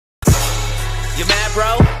You mad,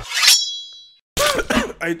 bro?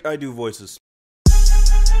 I do voices.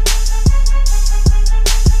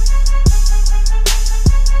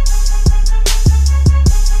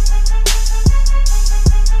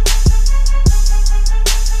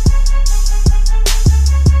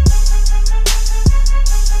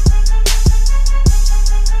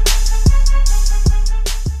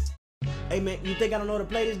 Hey man, you think I don't know how to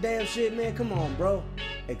play this damn shit, man? Come on, bro.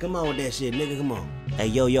 Hey, come on with that shit, nigga, come on. Hey,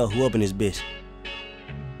 yo, who up in this bitch?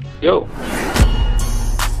 Yo.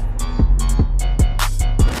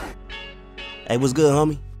 Hey, what's good,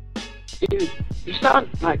 homie? You sound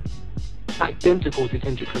like identical to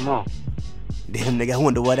Kendrick Lamar. Damn, nigga, I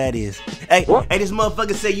wonder what that is. Hey, what? Hey, this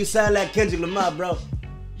motherfucker say you sound like Kendrick Lamar, bro.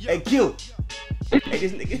 Hey, Q. Hey,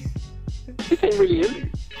 this nigga. This ain't really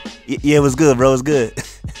him. Yeah, it was good, bro, it's good.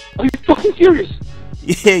 Are you fucking serious?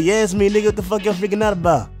 Yeah, it's me, nigga. What the fuck y'all freaking out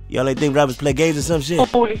about? Y'all ain't think rappers play games or some shit?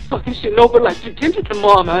 Holy fucking shit, no, but like, dude, Kendrick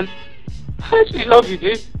Lamar, man. I actually love you,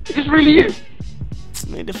 dude. Is this really you?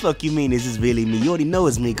 Man, the fuck you mean this is really me? You already know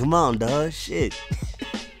it's me. Come on, dawg. Shit.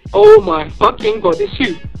 Oh my fucking god, it's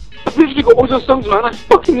you. I've literally got all your songs, man. I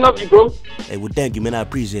fucking love you, bro. Hey, well, thank you, man. I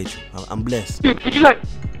appreciate you. I'm blessed. Dude, could you like,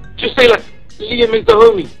 just say like, Liam is the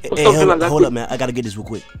homie, or Hey, something like that? hold up, man. I gotta get this real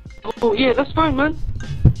quick. Oh yeah, that's fine, man.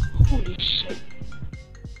 Holy shit.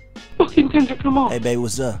 Fucking Kendrick Lamar. Hey, baby,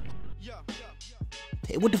 what's up?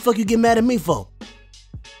 Hey, what the fuck you get mad at me for?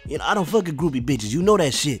 You know, I don't fuck with groupie bitches. You know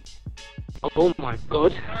that shit. Oh my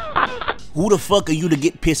god. Who the fuck are you to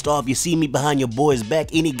get pissed off? You see me behind your boy's back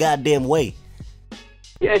any goddamn way.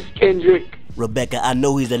 Yes, Kendrick. Rebecca, I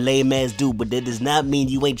know he's a lame ass dude, but that does not mean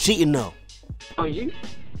you ain't cheating though. Are you?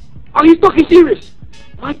 Are you fucking serious?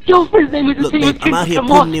 My girlfriend's name is the same as Look, babe, I'm out here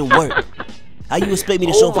putting in work. How you expect me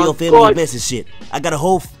to show for your family events and shit? I got a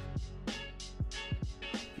whole...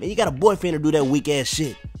 Man, you got a boyfriend to do that weak ass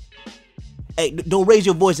shit. Hey, don't raise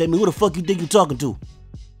your voice at me. Who the fuck you think you talking to?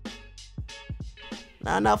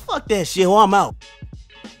 Nah, fuck that shit. Or I'm out.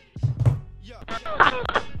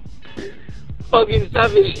 Fucking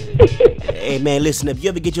savage. Hey, man, listen, if you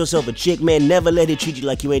ever get yourself a chick, man, never let her treat you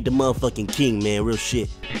like you ain't the motherfucking king, man. Real shit.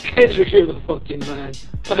 Kendrick, you're the fucking man.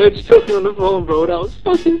 I heard you talking on the phone, bro. That was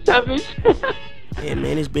fucking savage. Yeah,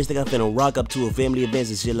 man, this bitch think I'm finna rock up to a family events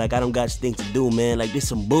and shit like I don't got things to do, man. Like, this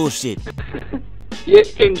some bullshit.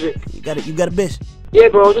 Yes, Kendrick. You got a bitch? Yeah,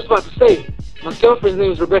 bro, I was just about to say. My girlfriend's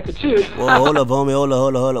name is Rebecca, too. Well, hold up, homie.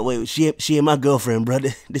 Hold up. Wait, she ain't my girlfriend, brother.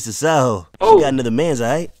 This is Saho. Oh. She got another man's,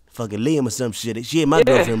 alright? Fucking Liam or some shit. She ain't my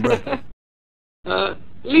girlfriend, bro.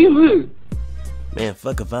 Liam who? Man,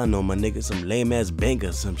 fuck if I know, my nigga. Some lame-ass banker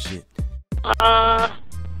or some shit.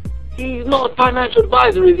 He's not a financial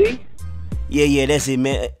advisor, is he? Yeah, that's it,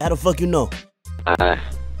 man. How the fuck you know?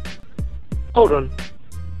 Hold on.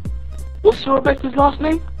 What's Rebecca's last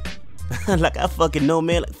name? Like, I fucking know,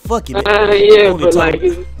 man. Like, fuck it. Yeah, but like...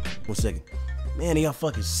 1 second. Man, are y'all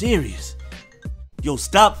fucking serious? Yo,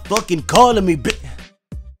 stop fucking calling me, bitch.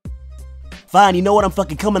 Fine, you know what? I'm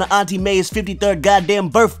fucking coming to Auntie May's 53rd goddamn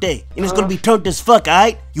birthday. And it's gonna be turned as fuck,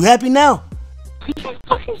 alright? You happy now? Are you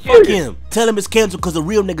fucking serious? Fuck him. Tell him it's canceled cause a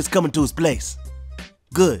real nigga's coming to his place.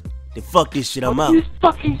 Good. Then fuck this shit, I'm out. Are you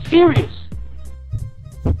fucking serious?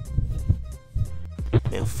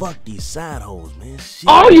 Man, fuck these side hoes, man. Shit.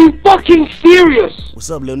 Are you fucking serious? What's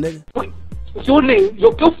up, little nigga? Wait, your name,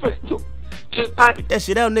 your girlfriend, just Get that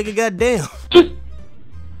shit out, nigga, goddamn.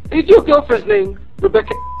 Is your girlfriend's name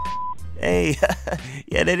Rebecca? Hey,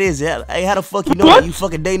 yeah, that is. Hey, how the fuck you know What? that? You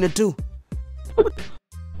fucking dating her too?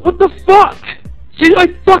 What the fuck? She's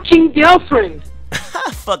my fucking girlfriend.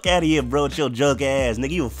 Fuck out of here, bro, with your junk ass.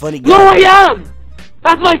 Nigga, you a funny guy. No, I am.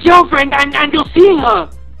 That's my girlfriend, and you're seeing her.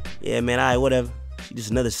 Yeah, man, alright, whatever. She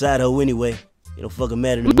just another side hoe anyway. It don't fucking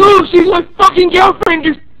matter to me. No, she's my fucking girlfriend,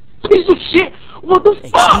 you piece of shit. What the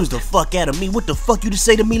fuck? Excuse the fuck out of me. What the fuck you just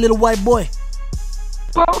say to me, little white boy?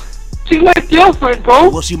 Bro, she's my girlfriend, bro.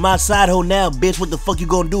 Well, she my side hoe now, bitch. What the fuck you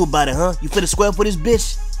gonna do about it, huh? You finna square for this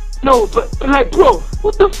bitch? No, but like, bro,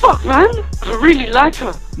 what the fuck, man? I really like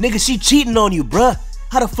her. Nigga, she cheating on you, bruh.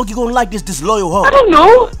 How the fuck you gonna like this disloyal hoe? I don't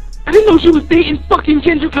know. I didn't know she was dating fucking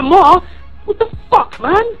Kendrick Lamar. What the fuck,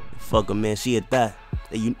 man? Fuck her, man. She a thot.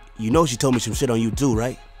 Hey, you know she told me some shit on you too,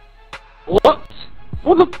 right? What?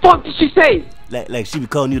 What the fuck did she say? Like she be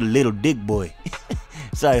calling you the little dick boy.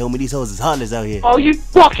 Sorry, homie. These hoes is heartless out here. Are you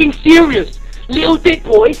fucking serious? Little dick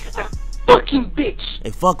boy? Fucking bitch.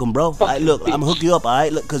 Hey, fuck him, bro. Alright, look, I'm gonna hook you up,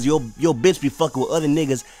 alright? Look, cause your bitch be fucking with other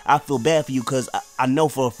niggas. I feel bad for you cause I know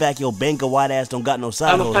for a fact your banker white ass don't got no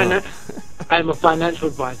side hoes. I'm a financial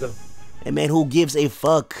advisor. Hey, man, who gives a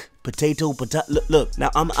fuck? Potato. Look,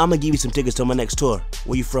 now I'm gonna give you some tickets to my next tour.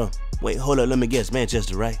 Where you from? Wait, hold up, let me guess.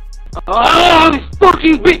 Manchester, right? Oh, this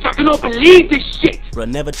fucking bitch, I cannot believe this shit! Bro,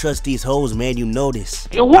 never trust these hoes, man, you know this.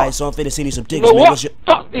 You know what? Alright, so I'm finna send you some tickets, You know man. what?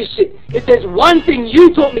 Fuck this shit. If there's one thing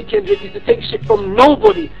you taught me, Kendrick, is to take shit from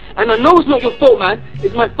nobody. And I know it's not your fault, man.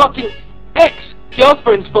 It's my fucking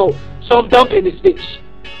ex-girlfriend's fault. So I'm dumping this bitch.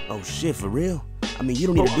 Oh shit, for real? I mean, you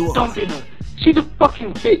don't need to do I'm it. dumping her. She's a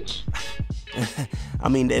fucking bitch. I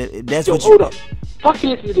mean, that's Yo, what you... hold up.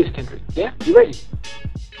 Fucking listen to this, Kendrick. Yeah? You ready?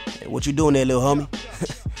 Hey, what you doing there, little homie?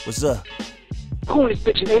 What's up? Calling this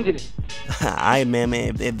bitch and ending it. Alright, man,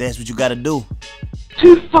 if that's what you gotta do.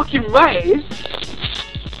 2 fucking rays?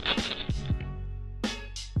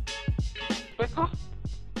 Becca?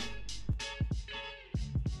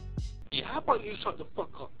 Yeah, how about you shut the fuck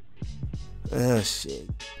up? Oh, shit.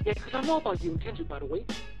 Yeah, because I know about you and Kendrick, by the way.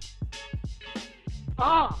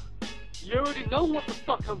 Ah! You already know what the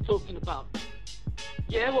fuck I'm talking about.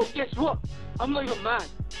 Yeah, well, guess what? I'm not even mad.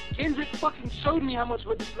 Kendrick fucking showed me how much of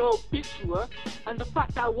a little bitch you were, and the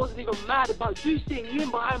fact that I wasn't even mad about you saying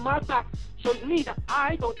him behind my back shows me that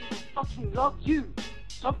I don't even fucking love you.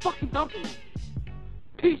 So I'm fucking dumping you.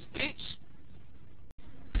 Peace, bitch.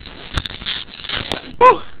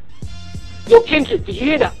 Oh. Yo, Kendrick, did you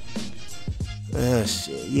hear that? Oh,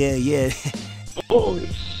 shit. Yeah. Holy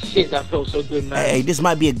shit, that felt so good, man. Hey, this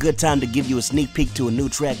might be a good time to give you a sneak peek to a new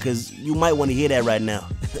track, because you might want to hear that right now.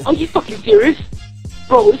 Are you fucking serious?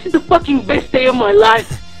 Bro, this is the fucking best day of my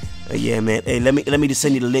life. Yeah, man. Hey, let me just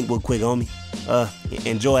send you the link real quick, homie.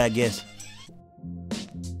 Enjoy, I guess.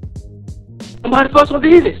 Am I the first one to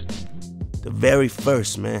hear this? The very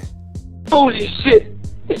first, man. Holy shit.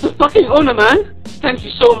 It's a fucking honor, man. Thank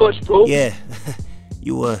you so much, bro. Yeah.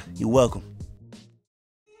 You welcome.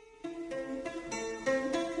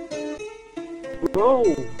 Bro,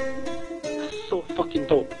 that's so fucking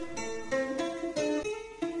dope.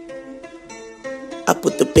 I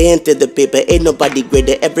put the pen to the paper, ain't nobody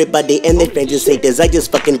greater. Everybody and their friends just haters. I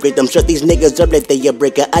just fucking grade them. Shut these niggas up like they a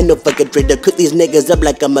breaker. I know fucking trader. Cook these niggas up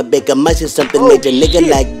like I'm a baker. My shit something major. Nigga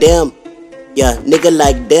like them. Yeah, nigga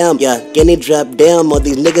like them. Yeah, can he drop them? All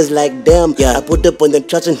these niggas like them. Yeah, I put up on the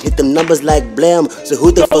charts and hit them numbers like blam. So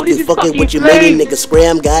who the fuck you fucking with? You made nigga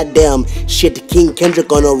scram? Goddamn. Shit, King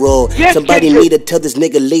Kendrick on a roll. Yes, somebody Kendrick. need to tell this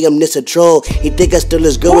nigga Liam this a troll. He think I still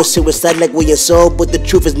is going suicide like we your soul. But the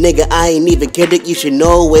truth is, nigga, I ain't even Kendrick. You should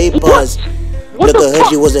know. Wait, pause. What Look, the I heard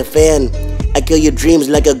fuck? you was a fan. I kill your dreams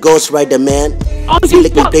like a ghost rider, man. Oh, See, you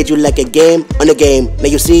like we fuck. played you like a game on a game. Now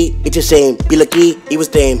you see, it's the same. Be lucky, he was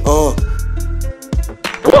tame.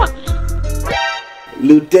 What?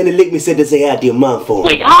 Lieutenant Lickme said to say hi to your mom for him.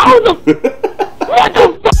 Wait, how the... What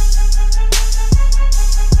the fuck?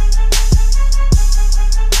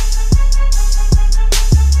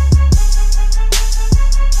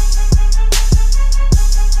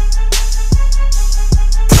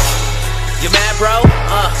 You mad, bro?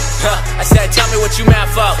 I said, tell me what you mad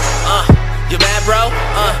for. You mad, bro?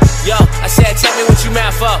 Yo, I said, tell me what you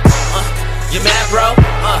mad for. You mad, bro?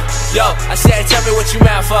 Yo, I said, tell me what you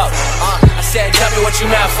mad for. I said, tell me what you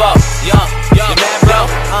mad for. Yo, you mad, bro?